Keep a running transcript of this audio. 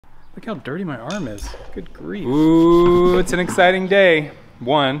Look how dirty my arm is. Good grief. Ooh, it's an exciting day.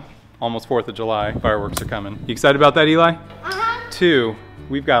 1, almost 4th of July. Fireworks are coming. You excited about that, Eli? 2,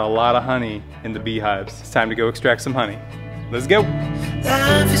 we've got a lot of honey in the beehives. It's time to go extract some honey. Let's go.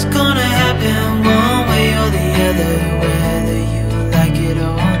 Life is gonna happen one way or the other, whether you like it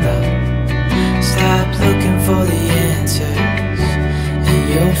or not. Stop looking for the answers, and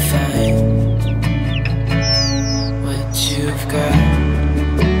you'll find what you've got.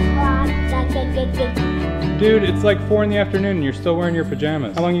 Dude, it's like 4 in the afternoon and you're still wearing your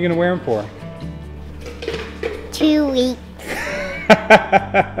pajamas. How long are you gonna wear them for? 2 weeks.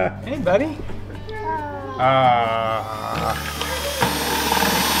 Hey, buddy.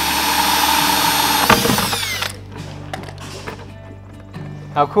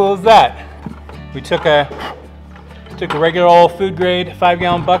 How cool is that? We took a regular old food grade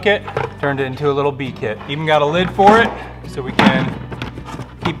 5-gallon bucket, turned it into a little bee kit. Even got a lid for it so we can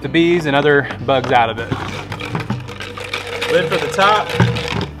keep the bees and other bugs out of it. Lid for the top.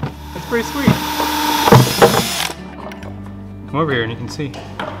 That's pretty sweet. Come over here and you can see.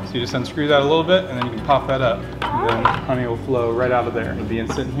 So you just unscrew that a little bit and then you can pop that up. And then honey will flow right out of there. It'll be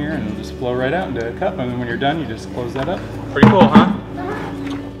sitting here and it'll just flow right out into a cup. And then when you're done, you just close that up. Pretty cool, huh?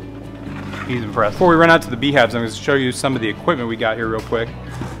 He's impressed. Before we run out to the beehives, I'm going to show you some of the equipment we got here real quick.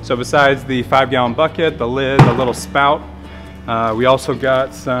 So besides the 5-gallon bucket, the lid, the little spout, we also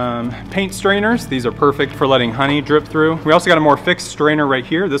got some paint strainers. These are perfect for letting honey drip through. We also got a more fixed strainer right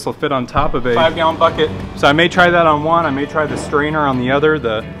here. This will fit on top of a 5-gallon bucket. So I may try that on one. I may try the strainer on the other,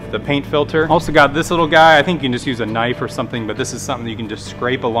 the paint filter. Also got this little guy. I think you can just use a knife or something, but this is something that you can just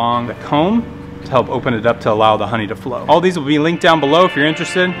scrape along the comb to help open it up to allow the honey to flow. All these will be linked down below if you're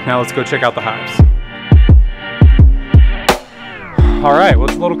interested. Now let's go check out the hives. All right, well,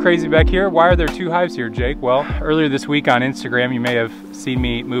 it's a little crazy back here. Why are there 2 hives here, Jake? Well, earlier this week on Instagram, you may have seen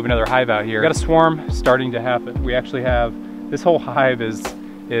me move another hive out here. We got a swarm starting to happen. We actually have, this whole hive is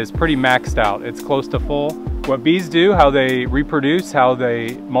pretty maxed out. It's close to full. What bees do, how they reproduce, how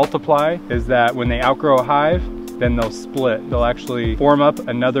they multiply, is that when they outgrow a hive, then they'll split. They'll actually form up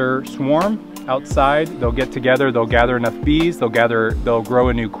another swarm outside. They'll get together, they'll gather enough bees, they'll grow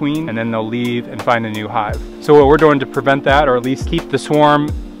a new queen, and then they'll leave and find a new hive. So what we're doing to prevent that, or at least keep the swarm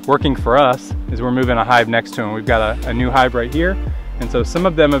working for us, is we're moving a hive next to them. We've got a new hive right here. And so some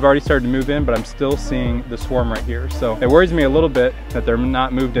of them have already started to move in, but I'm still seeing the swarm right here. So it worries me a little bit that they're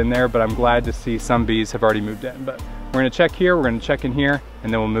not moved in there, but I'm glad to see some bees have already moved in. But we're gonna check here, we're gonna check in here,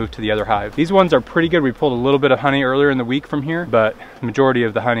 and then we'll move to the other hive. These ones are pretty good. We pulled a little bit of honey earlier in the week from here, but the majority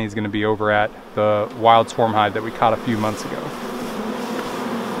of the honey is gonna be over at the wild swarm hive that we caught a few months ago.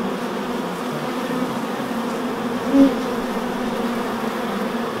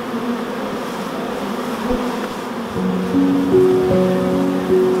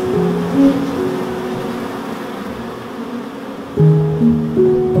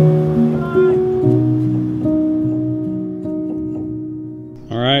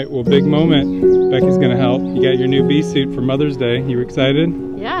 Well, big moment. Becky's gonna help. You got your new bee suit for Mother's Day. You excited?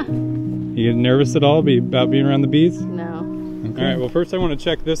 Yeah. You getting nervous at all about being around the bees? No. Okay. All right, well, first I want to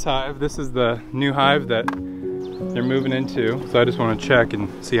check this hive. This is the new hive that they're moving into. So I just want to check and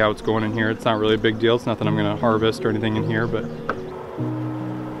see how it's going in here. It's not really a big deal. It's nothing I'm gonna harvest or anything in here, but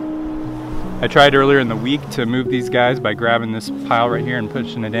I tried earlier in the week to move these guys by grabbing this pile right here and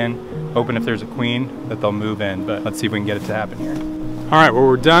pushing it in, hoping if there's a queen that they'll move in, but let's see if we can get it to happen here. All right, well,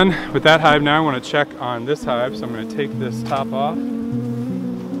 we're done with that hive now. I want to check on this hive, so I'm going to take this top off.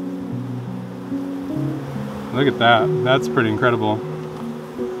 Look at that. That's pretty incredible.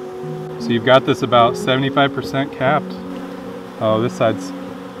 So you've got this about 75% capped. Oh, this side's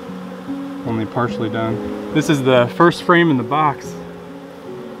only partially done. This is the first frame in the box.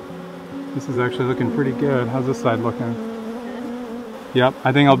 This is actually looking pretty good. How's this side looking? Yep,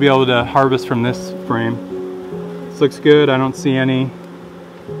 I think I'll be able to harvest from this frame. This looks good. I don't see any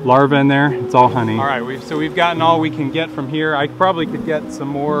larvae in there. It's all honey. All right, so we've gotten all we can get from here. I probably could get some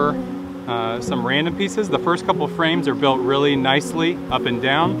more, some random pieces. The first couple of frames are built really nicely up and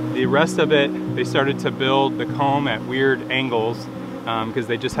down. The rest of it, they started to build the comb at weird angles because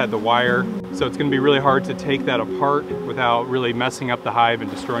they just had the wire. So it's gonna be really hard to take that apart without really messing up the hive and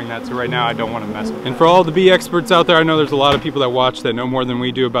destroying that. So right now I don't wanna mess with it. And for all the bee experts out there, I know there's a lot of people that watch that know more than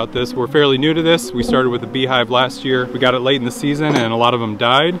we do about this. We're fairly new to this. We started with a beehive last year. We got it late in the season and a lot of them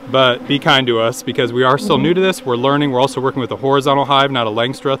died, but be kind to us because we are still new to this. We're learning. We're also working with a horizontal hive, not a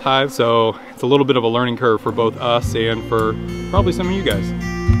Langstroth hive. So it's a little bit of a learning curve for both us and for probably some of you guys.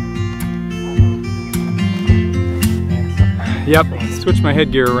 Yep, switch my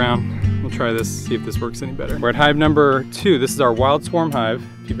headgear around. we'll try this, see if this works any better. We're at hive number 2. This is our wild swarm hive.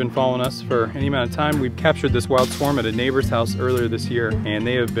 If you've been following us for any amount of time, we've captured this wild swarm at a neighbor's house earlier this year, and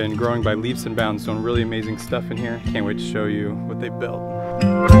they have been growing by leaps and bounds, doing really amazing stuff in here. Can't wait to show you what they built.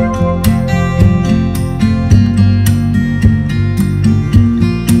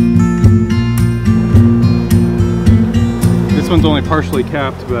 This one's only partially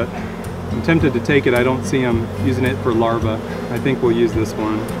capped, but I'm tempted to take it. I don't see them using it for larvae. I think we'll use this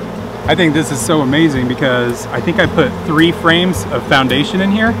one. I think this is so amazing because I think I put 3 frames of foundation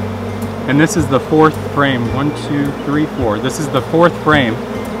in here, and this is the 4th frame. 1, 2, 3, 4. This is the 4th frame,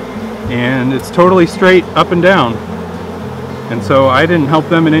 and it's totally straight up and down. And so I didn't help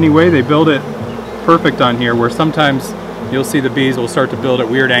them in any way. They build it perfect on here, where sometimes you'll see the bees will start to build at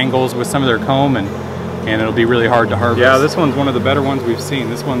weird angles with some of their comb, and it'll be really hard to harvest. Yeah, this one's one of the better ones we've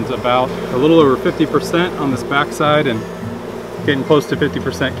seen. This one's about a little over 50% on this backside and getting close to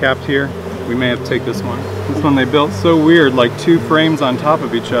 50% capped here. We may have to take this one. This one they built so weird, like 2 frames on top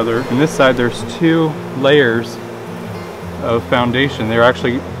of each other. And this side there's 2 layers of foundation. They're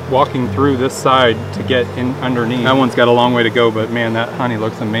actually walking through this side to get in underneath. That one's got a long way to go, but man, that honey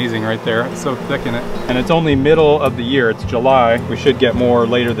looks amazing right there. It's so thick in it. And it's only middle of the year, it's July. We should get more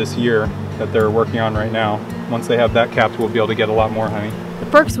later this year that they're working on right now. Once they have that capped, we'll be able to get a lot more honey. The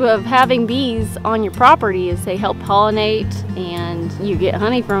perks of having bees on your property is they help pollinate and you get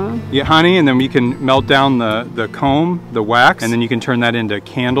honey from them. You get honey, and then you can melt down the comb, the wax, and then you can turn that into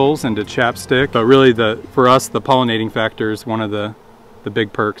candles, into chapstick. But really, for us, the pollinating factor is one of the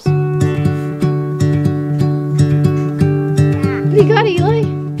big perks. What do you got, Eli?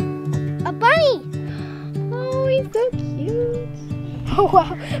 A bunny! Oh, he's so cute. Oh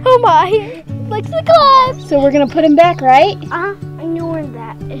wow, oh my, likes to climb! So we're gonna put him back, right? I know where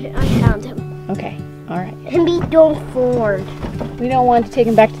that is. I found him. Okay, all right. And be don't forward. We don't want to take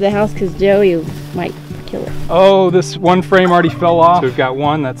him back to the house because Joey might kill it. Oh, this one frame already fell off. So we've got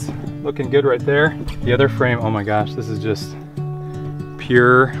one that's looking good right there. The other frame, oh my gosh, this is just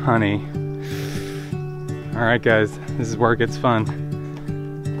pure honey. All right, guys, this is where it gets fun.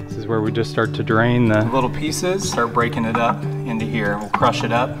 This is where we just start to drain the little pieces, start breaking it up into here. We'll crush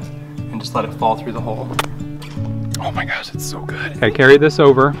it up and just let it fall through the hole. Oh my gosh, it's so good. Okay, carry this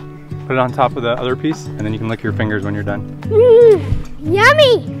over, put it on top of the other piece, and then you can lick your fingers when you're done.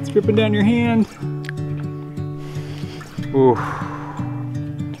 Yummy! It's dripping down your hand. Ooh,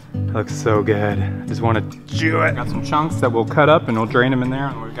 looks so good. I just want to chew it. Got some chunks that we'll cut up and we'll drain them in there,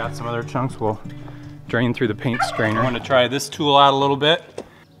 and we've got some other chunks we'll drain through the paint strainer. I want to try this tool out a little bit.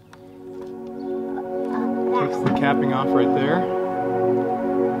 Takes the capping off right there.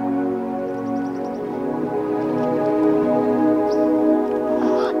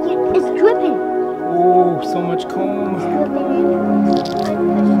 It's dripping. Oh, so much comb. It's dripping in.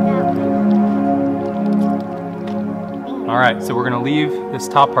 All right, so we're gonna leave this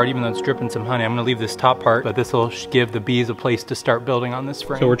top part, even though it's dripping some honey, I'm gonna leave this top part, but this will give the bees a place to start building on this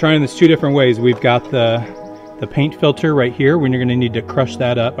frame. So we're trying this 2 different ways. We've got the paint filter right here. When you're gonna need to crush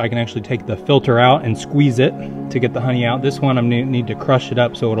that up, I can actually take the filter out and squeeze it to get the honey out. This one I'm gonna need to crush it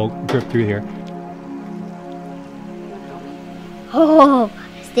up so it'll drip through here. Oh,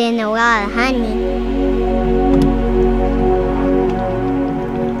 there's a lot of honey.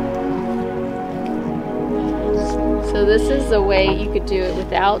 So this is the way you could do it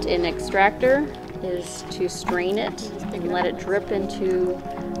without an extractor, is to strain it and let it drip into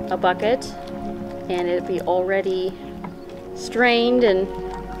a bucket, and it'd be already strained and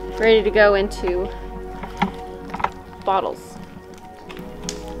ready to go into bottles.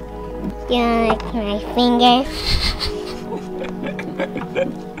 Do you like my fingers?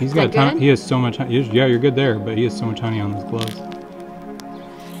 He's got a ton. He has so much honey. Yeah, you're good there, but he has so much honey on his gloves.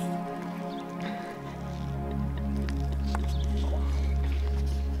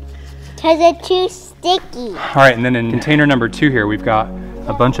 Because it's too sticky. All right, and then in container number 2 here, we've got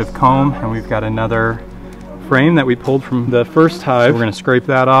a bunch of comb, and we've got another frame that we pulled from the first hive. So we're gonna scrape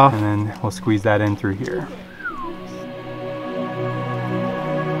that off, and then we'll squeeze that in through here.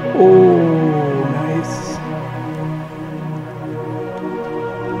 Oh, nice.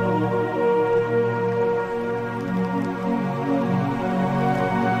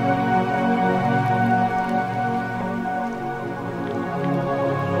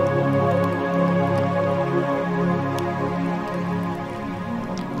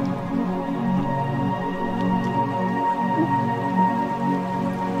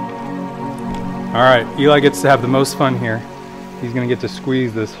 All right, Eli gets to have the most fun here. He's gonna get to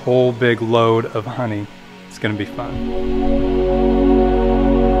squeeze this whole big load of honey. It's gonna be fun.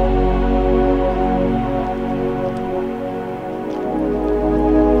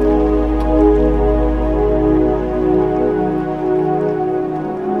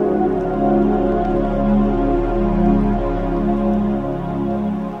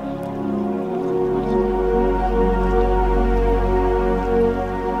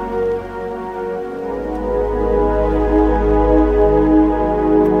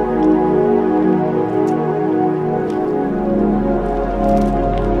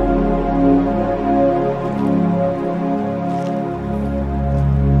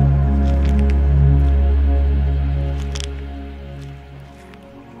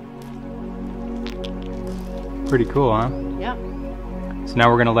 Pretty cool, huh? Yeah. So now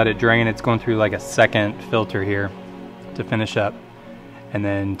we're gonna let it drain. It's going through like a second filter here to finish up. And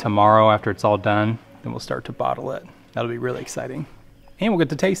then tomorrow, after it's all done, then we'll start to bottle it. That'll be really exciting. And we'll get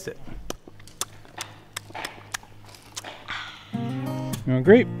to taste it. You want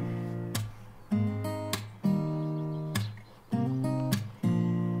grape?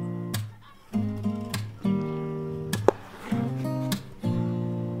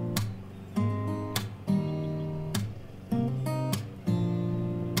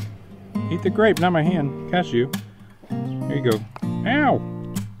 Eat the grape, not my hand. Cashew. There you go. Ow!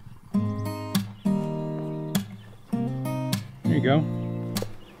 There you go.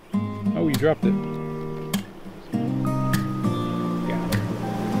 Oh, you dropped it. Got it.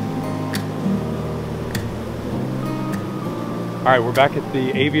 Alright, we're back at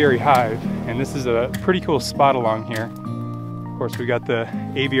the aviary hive, and this is a pretty cool spot along here. Of course, we got the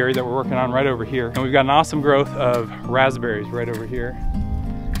aviary that we're working on right over here. And we've got an awesome growth of raspberries right over here.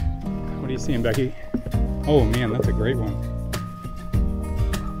 What are you seeing, Becky? Oh man, that's a great one.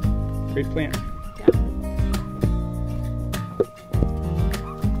 Great plant.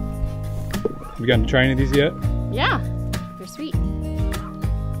 Have you gotten to try any of these yet? Yeah, they're sweet.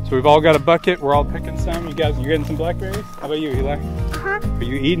 So we've all got a bucket. We're all picking some. You guys, you getting some blackberries? How about you, Eli? Uh-huh. Are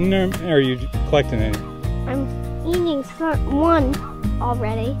you eating them or are you collecting any? I'm eating one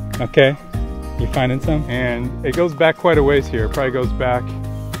already. Okay. You finding some? And it goes back quite a ways here. It probably goes back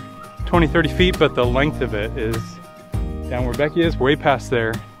 20, 30 feet, but the length of it is down where Becky is, way past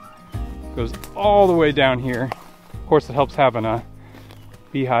there. Goes all the way down here. Of course, it helps having a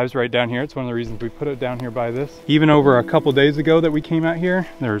beehives right down here. It's one of the reasons we put it down here by this. Even over a couple days ago that we came out here,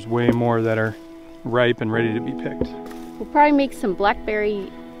 there's way more that are ripe and ready to be picked. We'll probably make some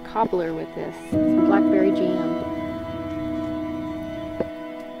blackberry cobbler with this, some blackberry jam.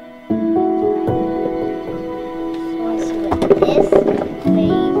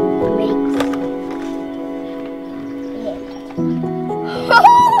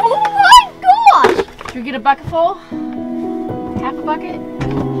 Should we get a bucket full? Half a bucket?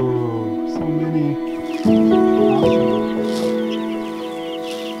 Ooh, so many.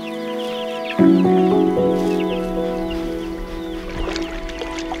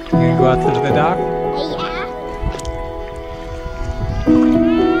 You gonna go out to the dock?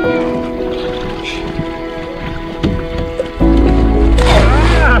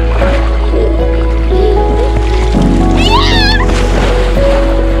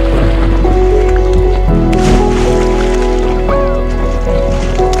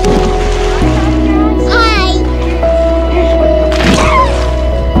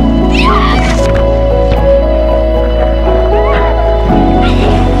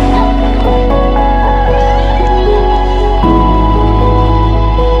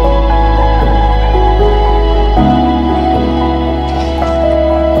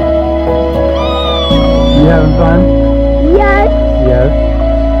 Having fun? Yes. Yes.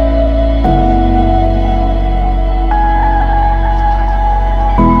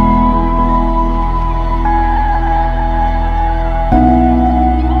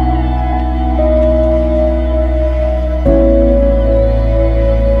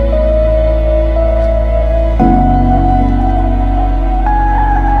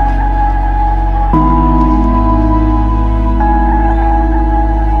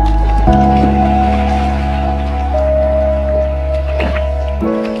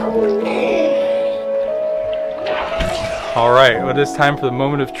 Alright, well, it is time for the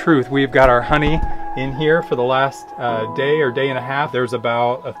moment of truth. We've got our honey in here for the last day or day and a half. There's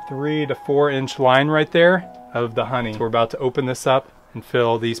about a 3 to 4 inch line right there of the honey. So we're about to open this up and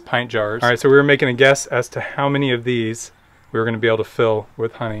fill these pint jars. Alright, so we were making a guess as to how many of these we were going to be able to fill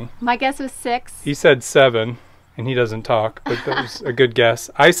with honey. My guess was 6. He said 7, and he doesn't talk, but that was a good guess.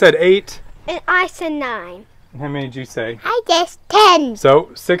 I said 8. And I said 9. And how many did you say? I guess 10.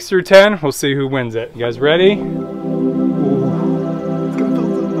 So 6 through 10, we'll see who wins it. You guys ready?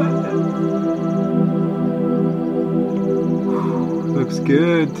 Looks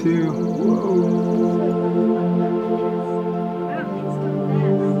good too. Whoa.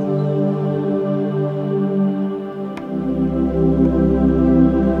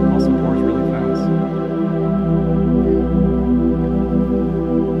 Also pours really fast.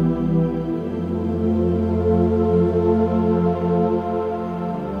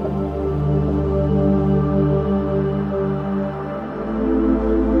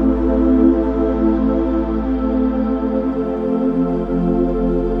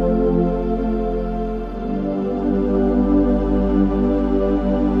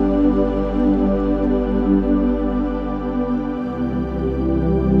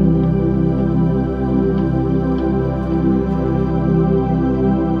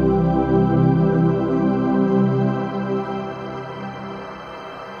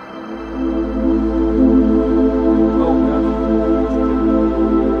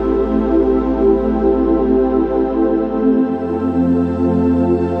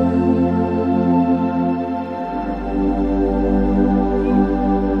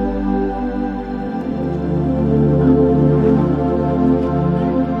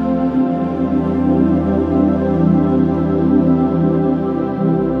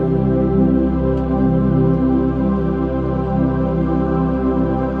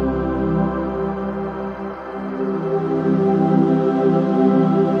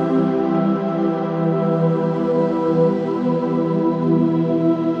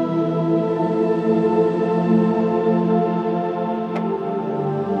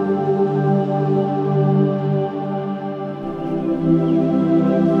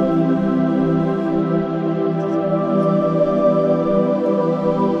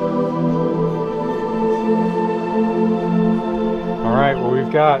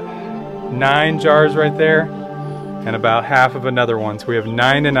 9 jars right there, and about half of another one. So we have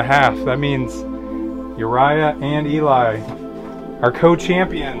 9.5. That means Uriah and Eli are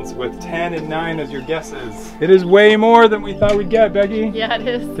co-champions with 10 and 9 as your guesses. It is way more than we thought we'd get, Becky. Yeah, it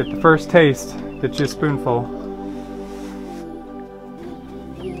is. Get the first taste. Get you a spoonful.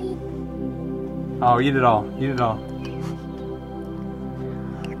 Oh, eat it all. Eat it all.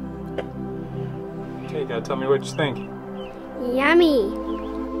 Okay, you gotta tell me what you think. Yummy.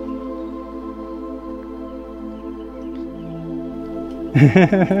 It's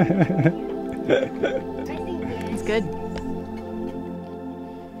good.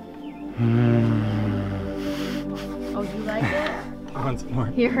 Oh, you like it? I want some more.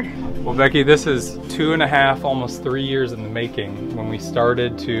 Here. Well, Becky, this is 2.5, almost 3 years in the making when we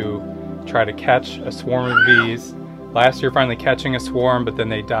started to try to catch a swarm of bees. Last year, finally catching a swarm, but then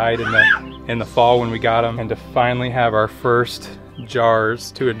they died in the fall when we got them. And to finally have our first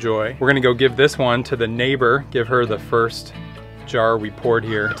jars to enjoy. We're gonna go give this one to the neighbor, give her the first jar we poured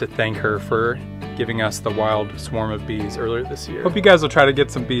here to thank her for giving us the wild swarm of bees earlier this year. Hope you guys will try to get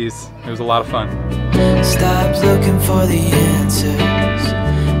some bees. It was a lot of fun. Stop looking for the answers,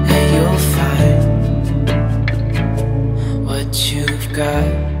 and you'll find what you've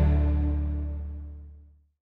got.